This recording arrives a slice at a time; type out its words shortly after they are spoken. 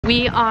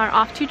We are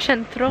off to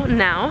Centro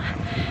now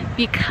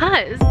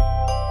because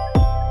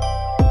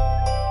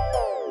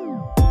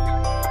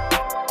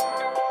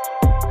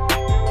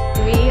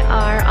we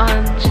are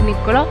on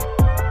janiculum.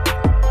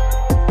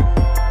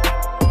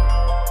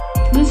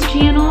 This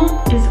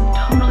channel is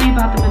totally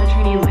about the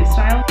Mediterranean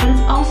lifestyle, but it's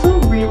also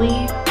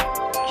really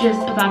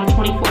just about a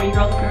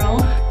 24-year-old girl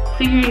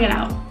figuring it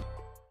out.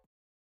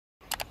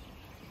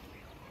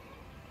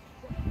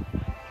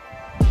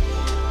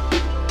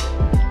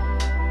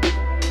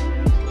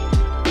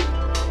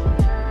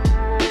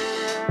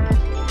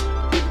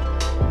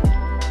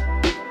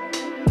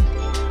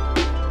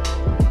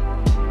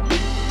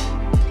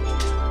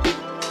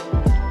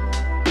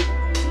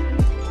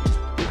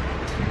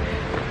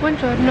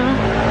 Buongiorno.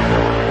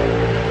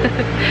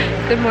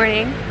 Good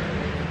morning.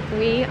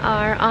 We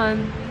are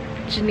on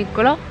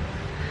Janiculum,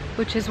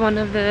 which is one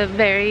of the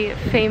very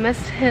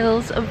famous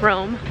hills of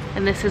Rome,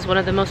 and this is one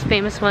of the most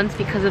famous ones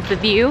because of the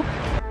view.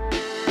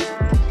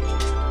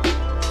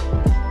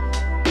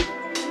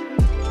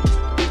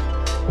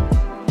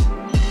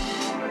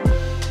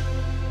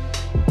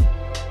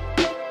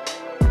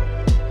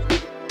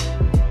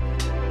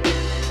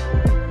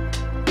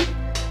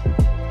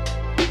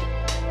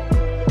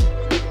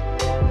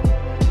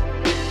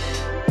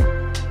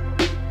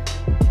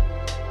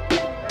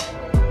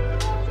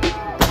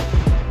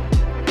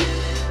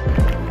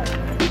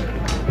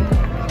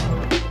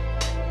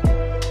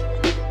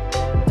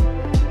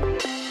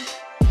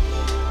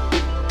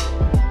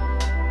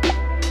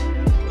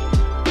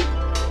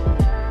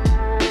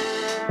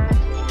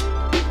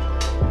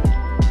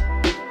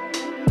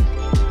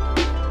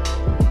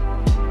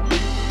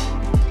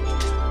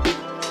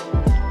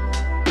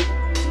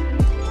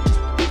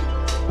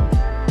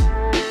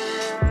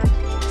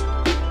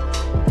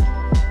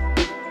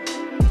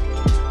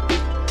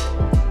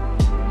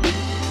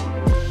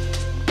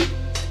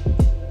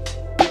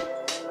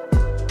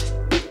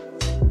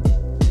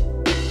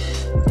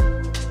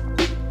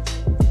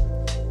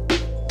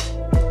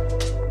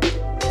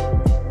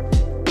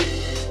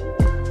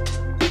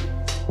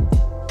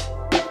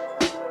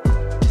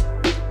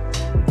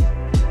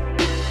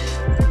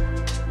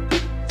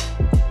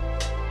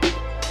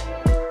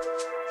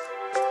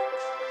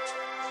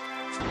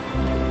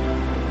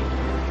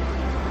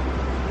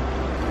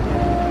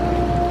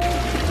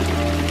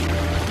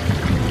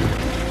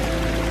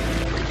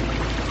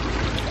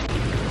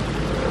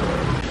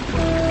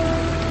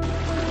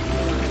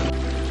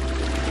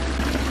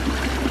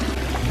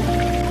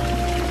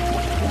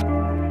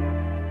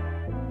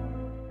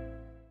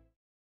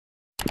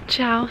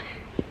 Ciao,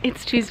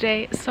 it's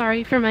Tuesday.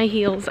 Sorry for my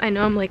heels. I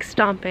know I'm like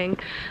stomping.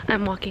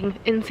 I'm walking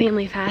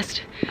insanely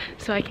fast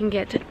so I can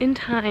get in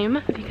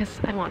time because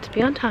I want to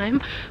be on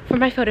time for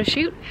my photo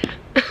shoot.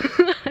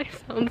 I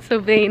sound so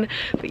vain,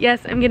 but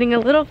yes, I'm getting a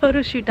little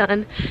photo shoot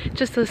done,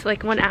 just this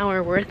like 1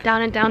 hour worth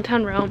down in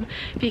downtown Rome,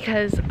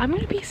 because I'm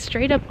gonna be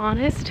straight up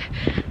honest,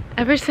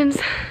 ever since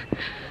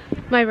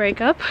my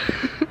breakup,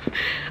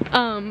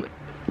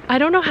 I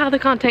don't know how the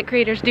content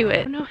creators do it.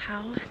 I don't know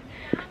how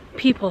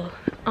people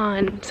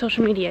on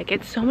social media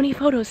get so many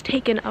photos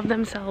taken of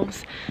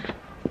themselves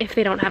if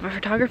they don't have a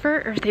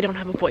photographer or if they don't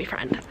have a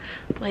boyfriend,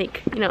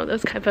 like, you know,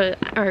 those type of,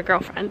 or a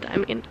girlfriend, I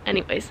mean,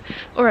 anyways,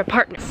 or a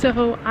partner.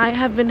 So I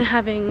have been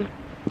having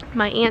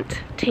my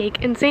aunt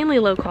take insanely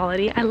low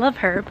quality. I love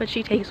her, but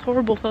she takes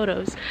horrible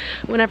photos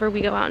whenever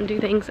we go out and do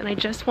things, and I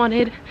just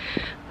wanted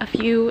a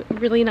few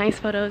really nice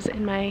photos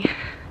in my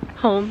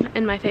home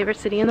in my favorite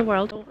city in the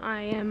world.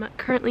 I am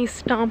currently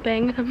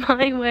stomping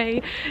my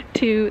way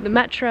to the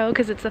metro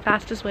because it's the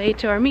fastest way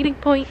to our meeting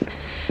point,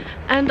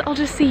 and I'll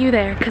just see you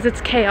there because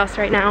it's chaos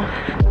right now.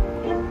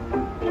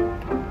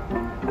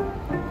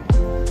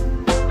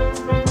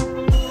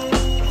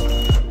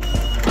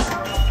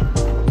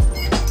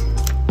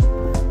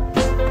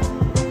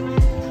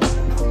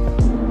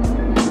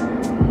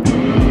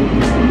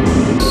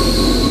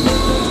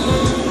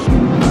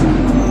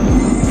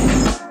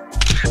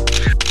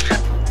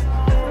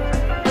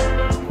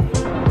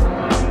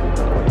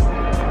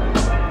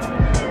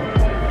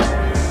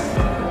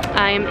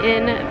 I'm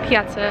in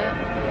Piazza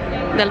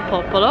del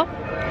Popolo.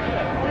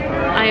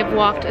 I have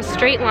walked a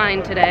straight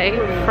line today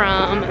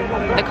from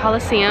the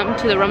Colosseum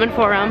to the Roman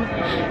Forum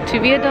to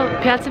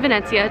Piazza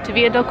Venezia to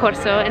Via del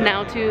Corso and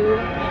now to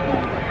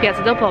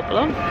Piazza del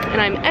Popolo.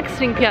 And I'm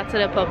exiting Piazza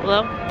del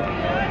Popolo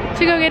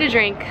to go get a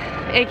drink,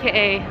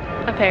 aka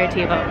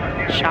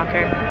aperitivo.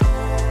 Shocker.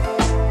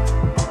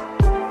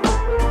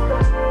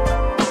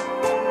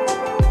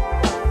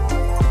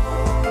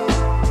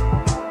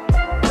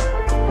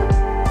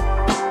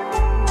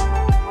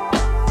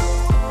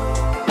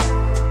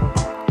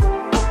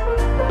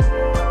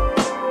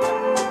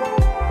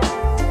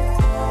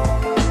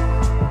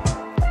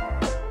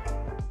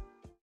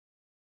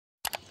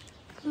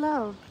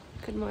 Hello,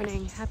 good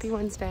morning, happy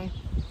Wednesday.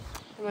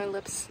 Are my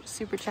lips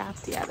super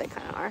chapped? Yeah, they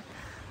kind of are.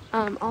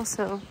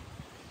 Also,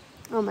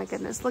 oh my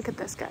goodness, look at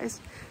this,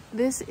 guys.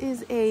 This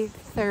is a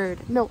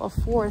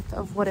fourth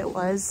of what it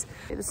was.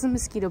 This is a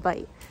mosquito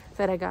bite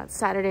that I got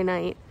Saturday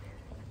night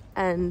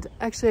And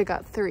actually I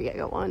got 3. I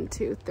got 1,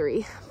 2,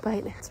 3,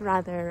 but it's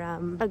rather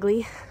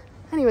ugly.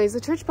 Anyways,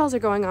 the church bells are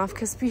going off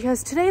because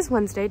today's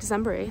Wednesday,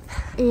 December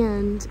 8th,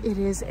 and it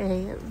is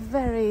a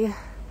very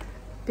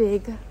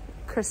big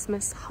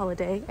Christmas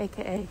holiday,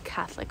 aka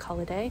Catholic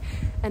holiday.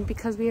 And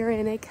because we are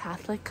in a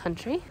Catholic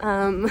country,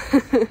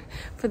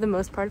 for the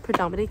most part,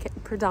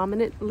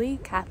 predominantly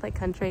Catholic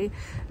country,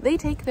 they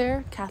take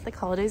their Catholic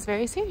holidays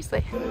very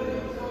seriously.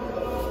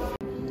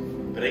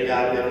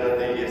 Pregate,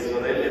 fratelli e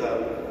sorelle,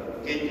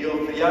 che ti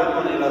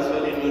offriamo nella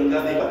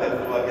solenità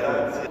per tua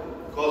grazia,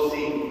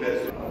 così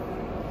per.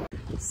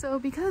 So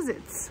because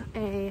it's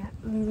a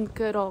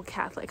good old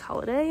Catholic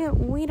holiday,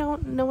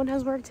 no one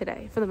has work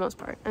today for the most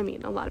part. I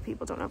mean, a lot of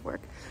people don't have work,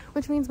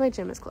 which means my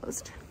gym is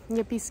closed.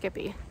 Yippee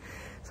skippy.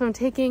 So I'm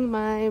taking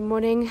my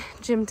morning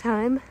gym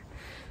time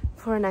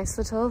for a nice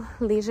little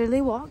leisurely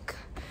walk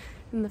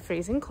in the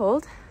freezing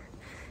cold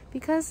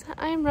because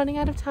I'm running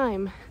out of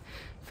time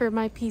for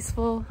my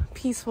peaceful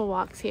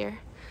walks here.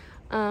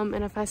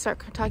 And if I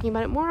start talking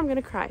about it more, I'm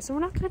gonna cry. So we're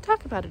not gonna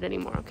talk about it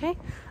anymore, okay?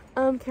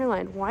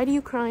 Caroline, why do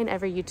you cry in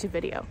every YouTube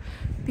video?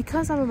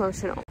 Because I'm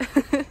emotional.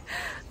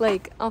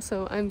 Like,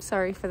 also, I'm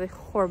sorry for the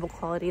horrible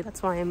quality.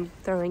 That's why I'm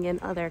throwing in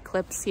other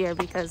clips here,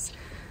 because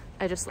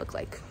I just look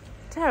like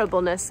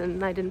terribleness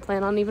and I didn't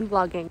plan on even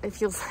vlogging. It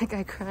feels like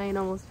I cry in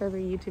almost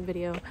every YouTube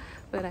video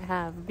that I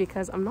have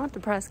because I'm not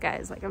depressed,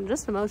 guys. Like, I'm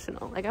just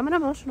emotional. Like, I'm an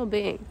emotional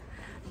being.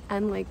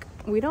 And like,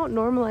 we don't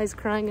normalize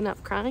crying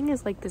enough. Crying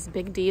is like this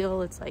big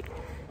deal. It's like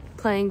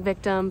playing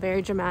victim,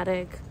 very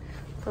dramatic.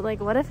 But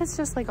like, what if it's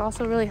just like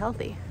also really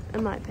healthy,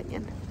 in my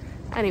opinion?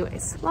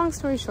 Anyways, long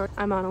story short,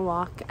 I'm on a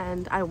walk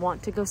and I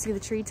want to go see the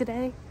tree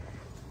today,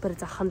 but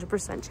it's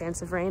 100%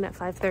 chance of rain at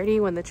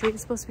 5:30 when the tree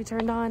is supposed to be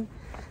turned on.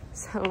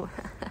 So,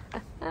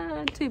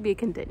 to be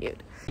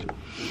continued.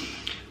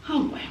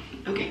 Oh boy.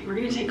 Okay, we're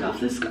gonna take off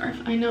this scarf.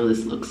 I know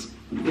this looks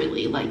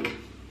really like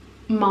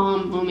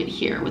mom moment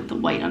here with the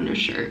white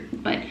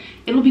undershirt, but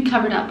it'll be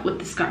covered up with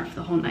the scarf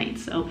the whole night.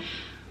 So,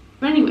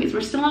 but anyways, we're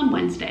still on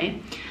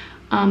Wednesday.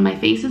 My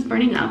face is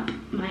burning up.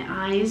 My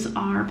eyes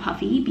are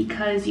puffy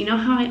because you know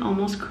how I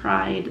almost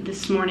cried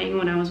this morning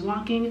when I was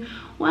walking?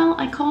 Well,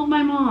 I called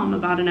my mom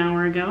about an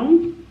hour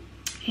ago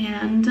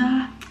and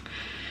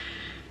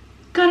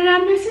got it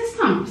out of my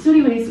system. So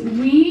anyways,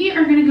 we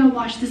are gonna go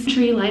watch this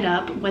tree light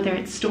up, whether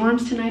it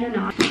storms tonight or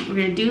not.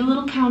 We're gonna do a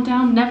little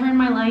countdown. Never in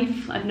my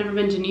life, I've never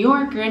been to New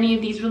York or any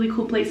of these really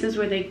cool places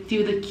where they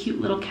do the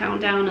cute little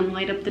countdown and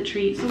light up the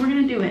tree. So we're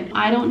gonna do it.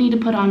 I don't need to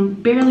put on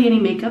barely any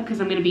makeup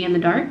because I'm gonna be in the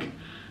dark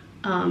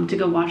to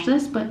go watch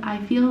this, but I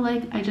feel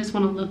like I just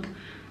wanna look,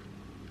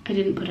 I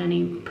didn't put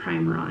any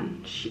primer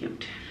on,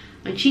 shoot.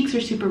 My cheeks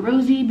are super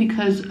rosy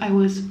because I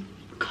was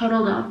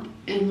cuddled up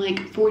in like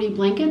 40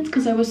 blankets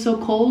because I was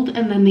so cold,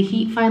 and then the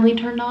heat finally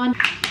turned on.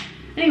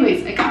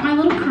 Anyways, I got my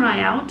little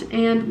cry out,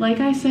 and like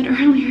I said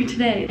earlier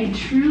today, I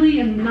truly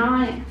am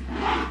not,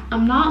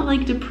 I'm not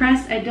like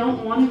depressed. I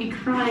don't want to be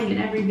crying in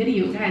every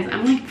video, guys.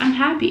 I'm like, I'm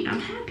happy,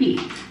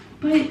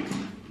 but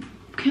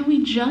can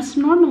we just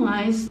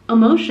normalize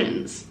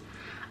emotions?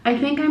 I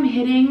think I'm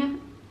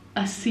hitting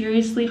a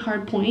seriously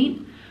hard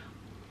point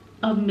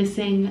of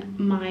missing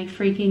my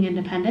freaking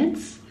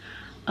independence,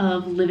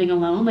 of living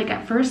alone. Like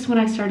at first when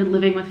I started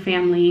living with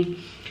family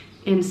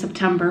in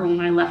September, when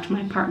I left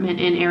my apartment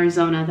in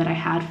Arizona that I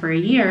had for a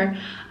year,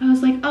 I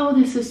was like, oh,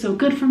 this is so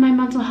good for my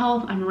mental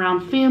health. I'm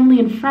around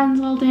family and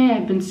friends all day.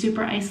 I've been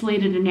super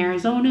isolated in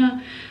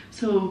Arizona,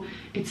 so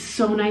it's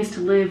so nice to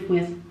live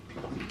with,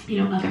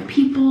 you know, other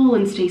people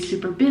and stay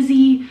super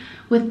busy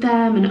with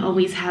them and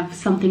always have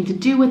something to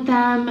do with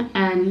them,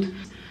 and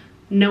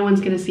no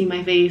one's gonna see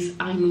my face.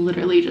 I'm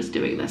literally just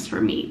doing this for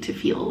me to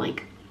feel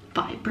like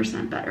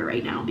 5% better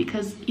right now,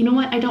 because you know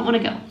what, I don't want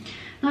to go.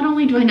 Not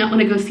only do I not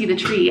want to go see the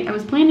tree, I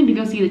was planning to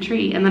go see the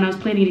tree, and then I was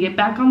planning to get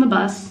back on the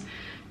bus,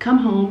 come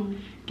home,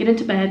 get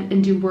into bed,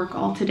 and do work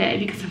all today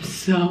because I'm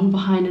so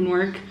behind in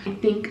work. I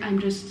think I'm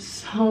just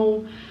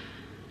so,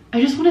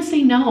 I just want to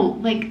say no.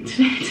 Like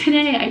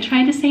today I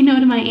tried to say no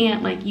to my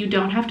aunt, like, you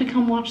don't have to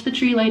come watch the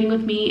tree lighting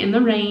with me in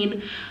the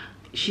rain.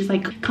 She's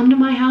like, come to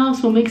my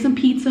house, we'll make some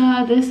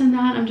pizza, this and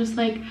that. I'm just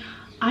like,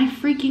 I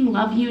freaking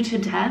love you to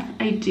death,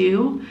 I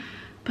do.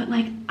 But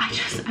like,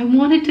 I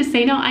wanted to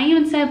say no. I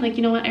even said like,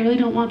 you know what, I really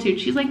don't want to.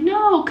 She's like,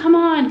 no, come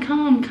on,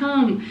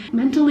 come.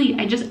 Mentally,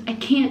 I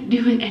can't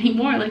do it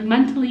anymore. Like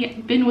mentally,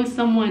 I've been with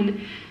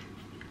someone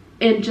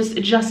and just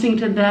adjusting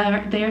to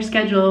their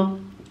schedule,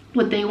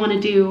 what they want to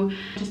do.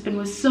 I've just been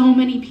with so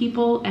many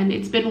people and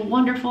it's been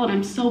wonderful and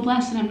I'm so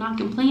blessed and I'm not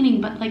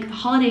complaining. But like the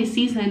holiday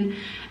season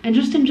and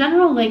just in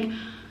general, like,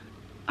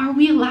 are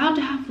we allowed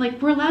to have,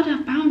 like, we're allowed to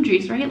have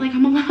boundaries, right? Like,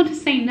 I'm allowed to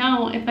say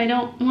no if I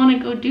don't want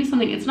to go do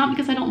something. It's not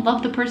because I don't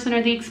love the person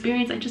or the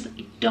experience. I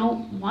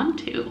don't want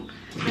to.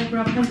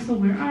 Eyebrow pencil,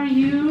 where are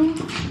you?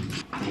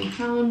 I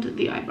found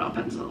the eyebrow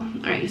pencil.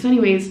 All right, so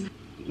anyways,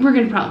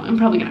 I'm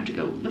probably gonna have to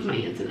go with my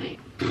aunt tonight.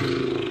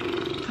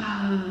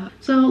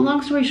 So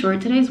long story short,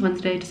 today's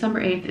Wednesday,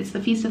 December 8th. It's the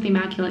Feast of the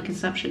Immaculate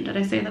Conception. Did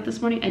I say that this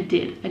morning? I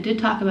did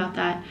talk about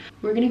that.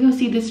 We're gonna go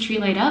see this tree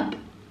light up.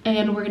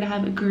 and we're gonna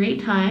have a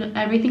great time.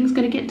 Everything's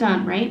gonna get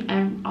done, right?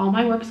 All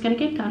my work's gonna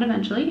get done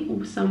eventually.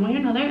 Some way or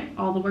another,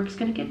 all the work's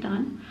gonna get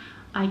done.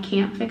 I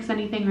can't fix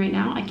anything right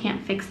now. I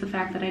can't fix the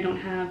fact that I don't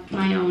have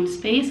my own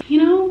space.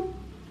 You know,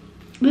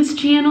 this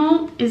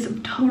channel is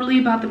totally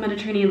about the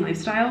Mediterranean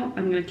lifestyle.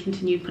 I'm gonna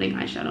continue putting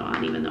eyeshadow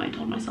on even though I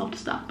told myself to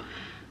stop.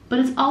 But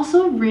it's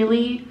also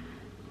really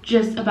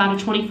just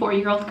about a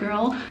 24-year-old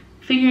girl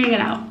figuring it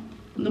out.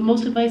 The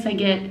most advice I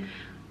get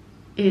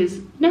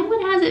is, no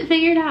one has it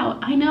figured out.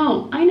 I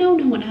know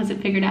no one has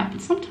it figured out,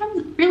 but sometimes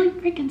it really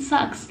freaking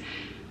sucks.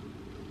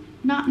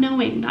 Not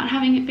knowing, not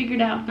having it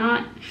figured out,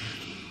 I'm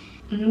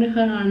gonna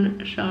put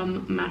on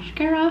some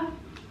mascara.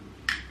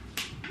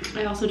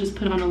 I also just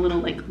put on a little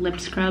like lip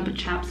scrub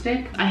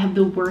chapstick. I have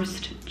the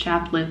worst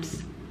chapped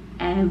lips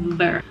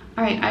ever.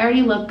 All right, I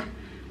already look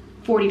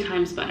 40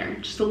 times better.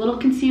 Just a little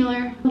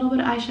concealer, a little bit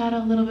of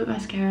eyeshadow, a little bit of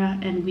mascara,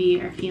 and we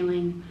are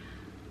feeling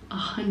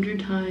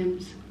 100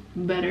 times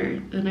better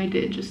than I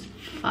did just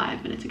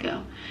 5 minutes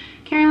ago.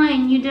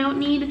 Caroline, you don't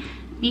need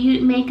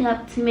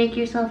makeup to make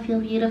yourself feel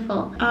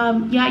beautiful.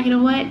 Yeah, you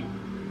know what?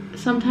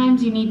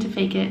 Sometimes you need to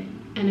fake it.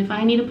 And if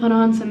I need to put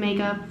on some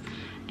makeup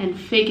and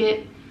fake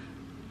it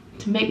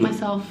to make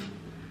myself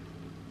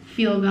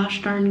feel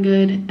gosh darn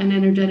good and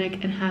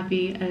energetic and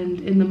happy and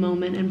in the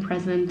moment and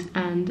present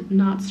and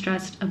not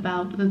stressed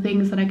about the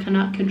things that I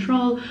cannot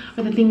control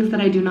or the things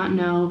that I do not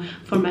know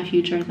for my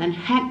future, then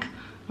heck,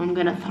 I'm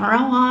gonna throw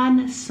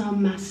on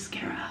some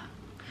mascara.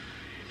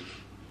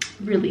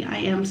 Really, I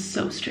am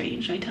so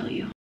strange, I tell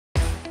you.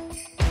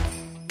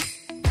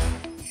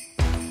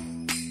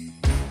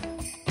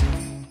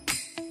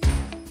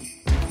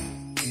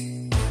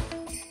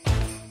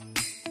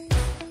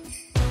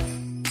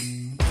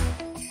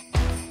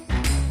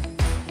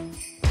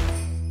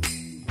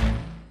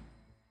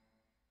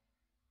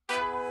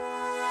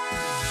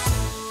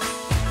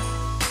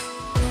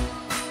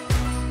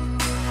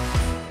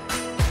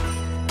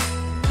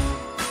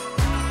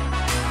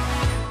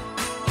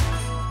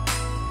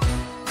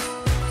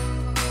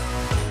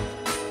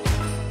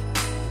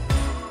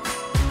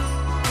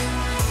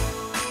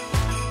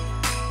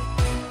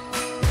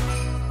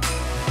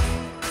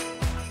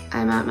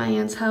 I'm at my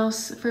aunt's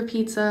house for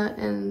pizza,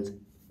 and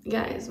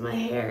guys, my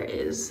hair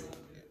is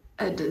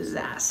a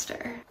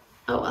disaster.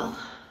 Oh well,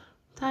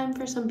 time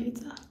for some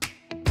pizza.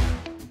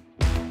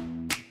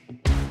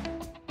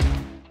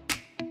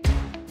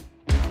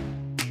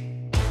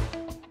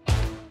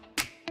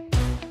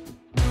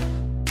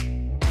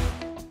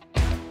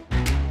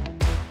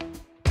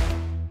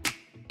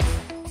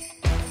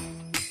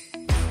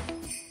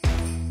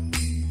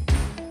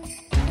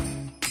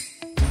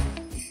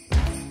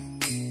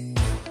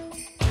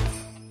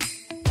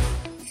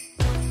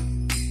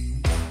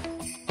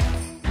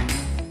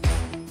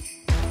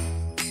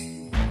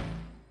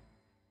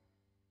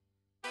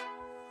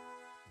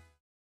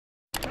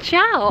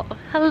 Ciao!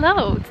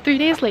 Hello! It's 3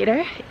 days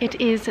later. It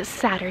is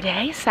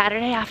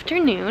Saturday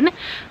afternoon.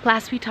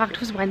 Last we talked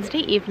was Wednesday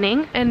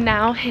evening, and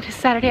now it is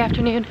Saturday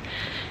afternoon.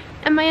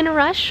 Am I in a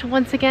rush?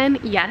 Once again,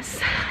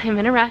 yes, I'm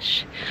in a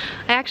rush.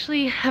 I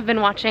actually have been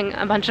watching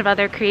a bunch of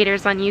other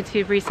creators on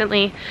YouTube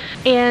recently,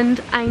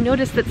 and I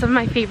noticed that some of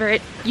my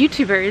favorite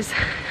YouTubers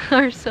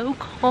are so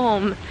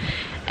calm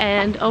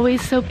and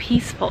always so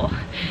peaceful.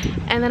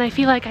 And then I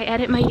feel like I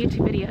edit my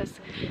YouTube videos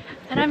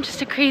and I'm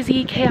just a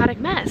crazy, chaotic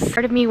mess.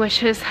 Part of me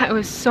wishes I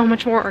was so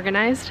much more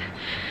organized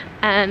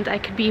and I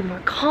could be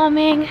more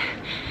calming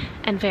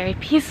and very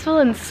peaceful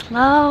and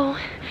slow.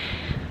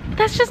 But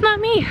that's just not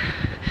me.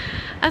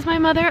 As my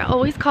mother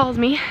always calls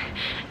me,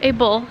 a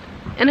bull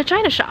in a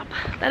china shop.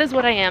 That is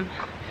what I am.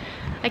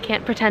 I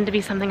can't pretend to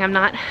be something I'm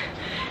not.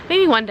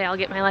 Maybe one day I'll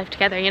get my life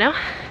together, you know?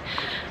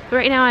 But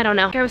right now, I don't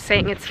know. Like I was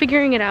saying, it's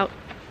figuring it out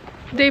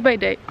day by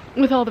day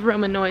with all the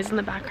Roman noise in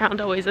the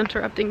background always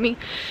interrupting me.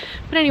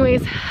 But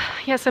anyways,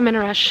 yes, I'm in a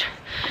rush.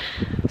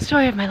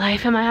 Story of my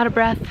life. Am I out of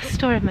breath?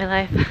 Story of my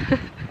life.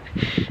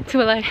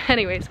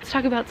 Anyways, let's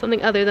talk about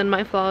something other than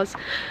my flaws.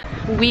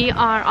 We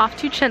are off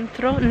to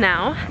Centro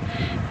now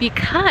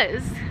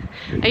because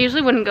I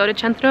usually wouldn't go to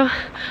Centro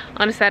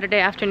on a Saturday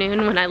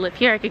afternoon when I live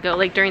here. I could go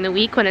like during the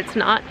week when it's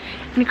not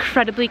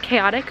incredibly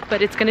chaotic,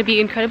 but it's gonna be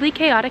incredibly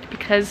chaotic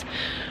because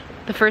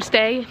the first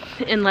day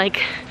in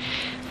like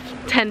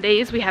 10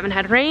 days we haven't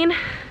had rain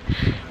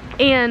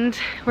and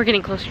we're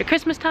getting closer to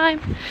Christmas time.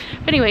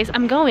 But anyways,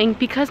 I'm going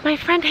because my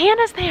friend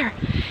Hannah's there.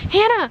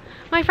 Hannah,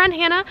 my friend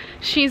Hannah,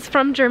 she's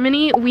from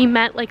Germany. We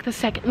met like the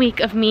second week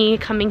of me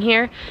coming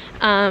here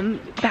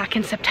back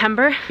in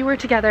September. We were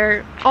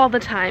together all the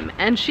time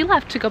and she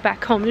left to go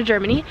back home to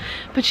Germany,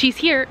 but she's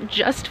here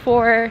just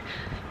for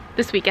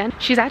this weekend.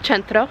 She's at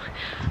Centro.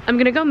 I'm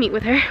gonna go meet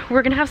with her.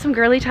 We're gonna have some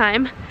girly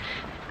time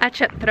at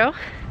Centro.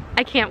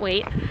 I can't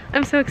wait.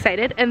 I'm so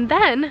excited. And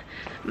then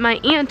my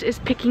aunt is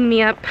picking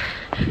me up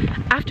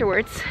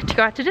afterwards to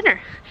go out to dinner.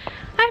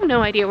 I have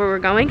no idea where we're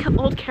going.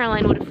 Old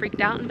Caroline would have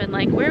freaked out and been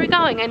like, where are we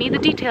going? I need the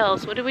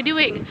details. What are we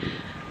doing?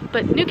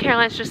 But new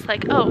Caroline's just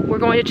like, oh, we're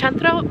going to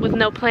Centro with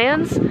no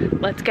plans?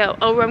 Let's go.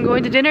 Oh, I'm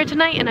going to dinner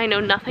tonight and I know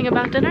nothing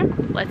about dinner?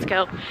 Let's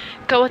go.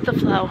 Go with the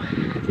flow.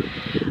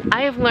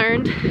 I have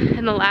learned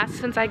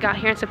since I got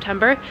here in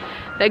September,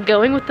 that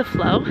going with the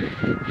flow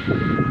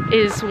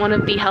is one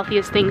of the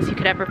healthiest things you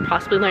could ever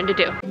possibly learn to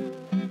do.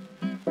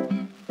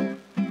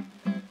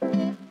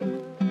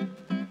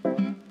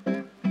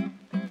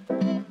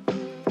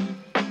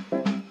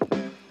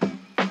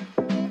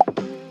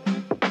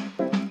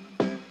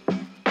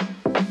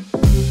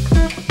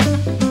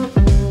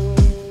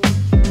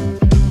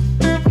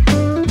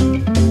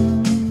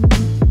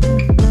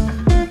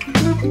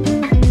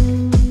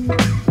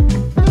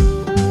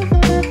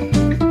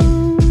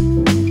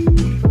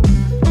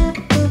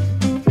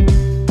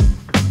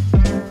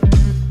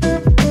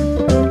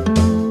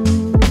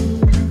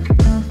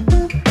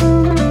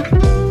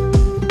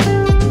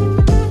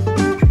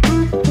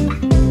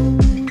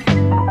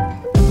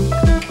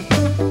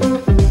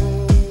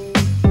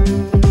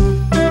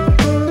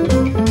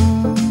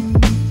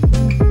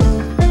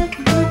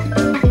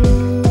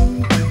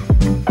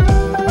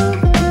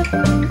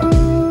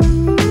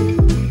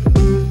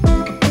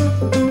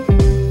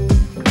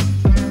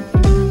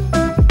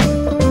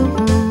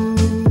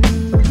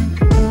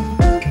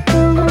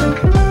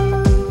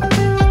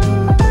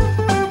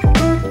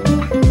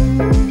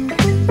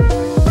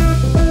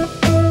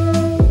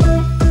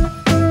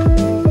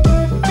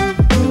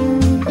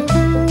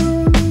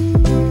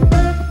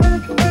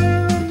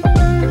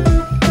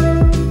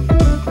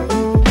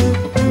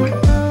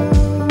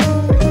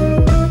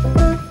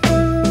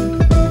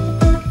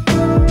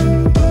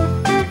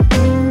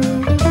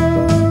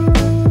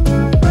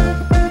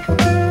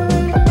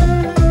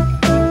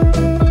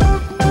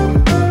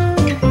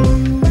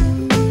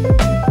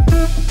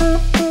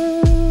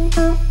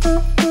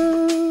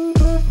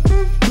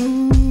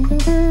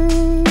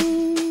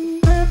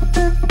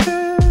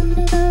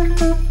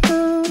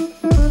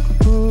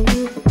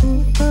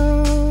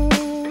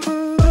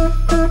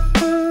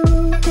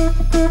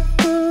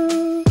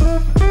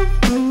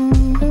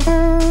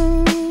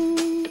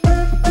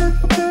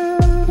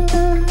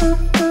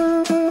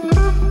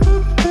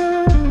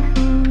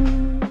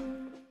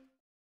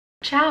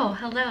 Ciao,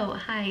 hello,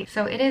 hi.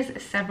 So it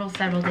is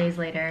several days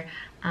later.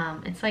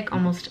 It's like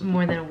almost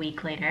more than a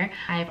week later.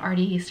 I've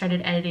already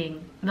started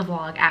editing the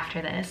vlog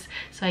after this.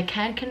 So I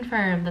can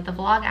confirm that the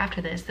vlog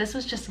after this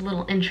was just a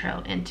little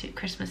intro into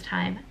Christmas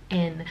time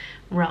in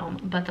Rome.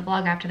 But the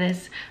vlog after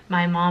this,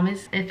 my mom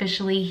is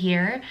officially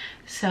here.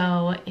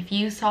 So if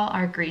you saw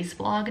our Greece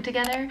vlog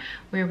together,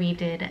 where we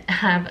did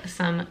have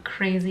some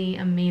crazy,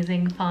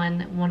 amazing,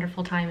 fun,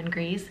 wonderful time in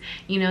Greece,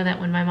 you know that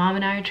when my mom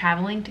and I are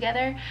traveling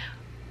together,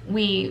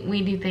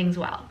 we do things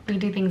well. We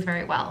do things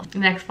very well. The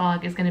next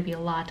vlog is going to be a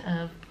lot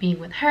of being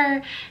with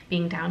her,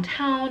 being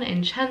downtown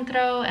in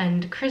Centro,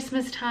 and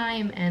Christmas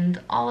time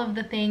and all of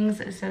the things.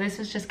 So this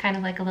was just kind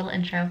of like a little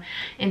intro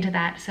into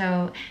that.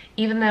 So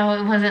even though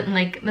it wasn't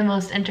like the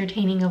most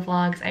entertaining of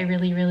vlogs, I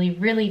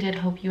really did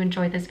hope you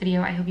enjoyed this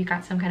video. I hope you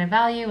got some kind of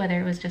value, whether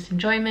it was just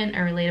enjoyment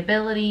or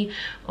relatability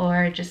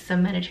or just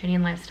some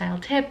Mediterranean lifestyle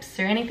tips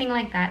or anything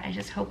like that. I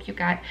just hope you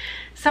got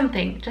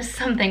something, just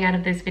something out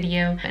of this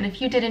video. And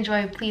if you did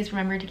enjoy, please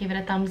remember to give it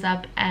a thumbs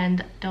up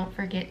and don't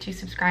forget to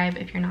subscribe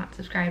if you're not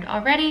subscribed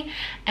already,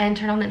 and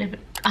turn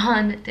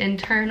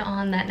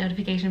on that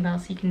notification bell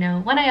so you can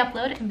know when I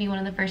upload and be one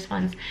of the first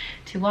ones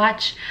to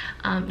watch.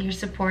 Your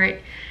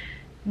support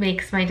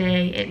makes my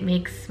day, it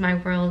makes my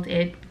world,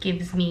 it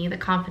gives me the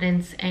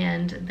confidence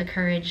and the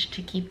courage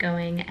to keep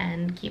going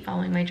and keep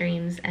following my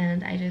dreams,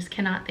 and I just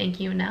cannot thank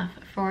you enough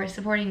for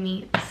supporting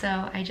me.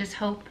 So I just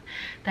hope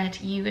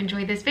that you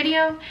enjoyed this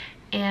video,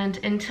 and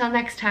until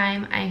next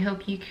time, I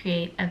hope you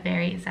create a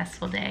very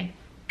zestful day.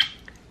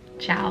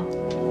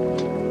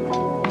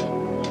 Ciao.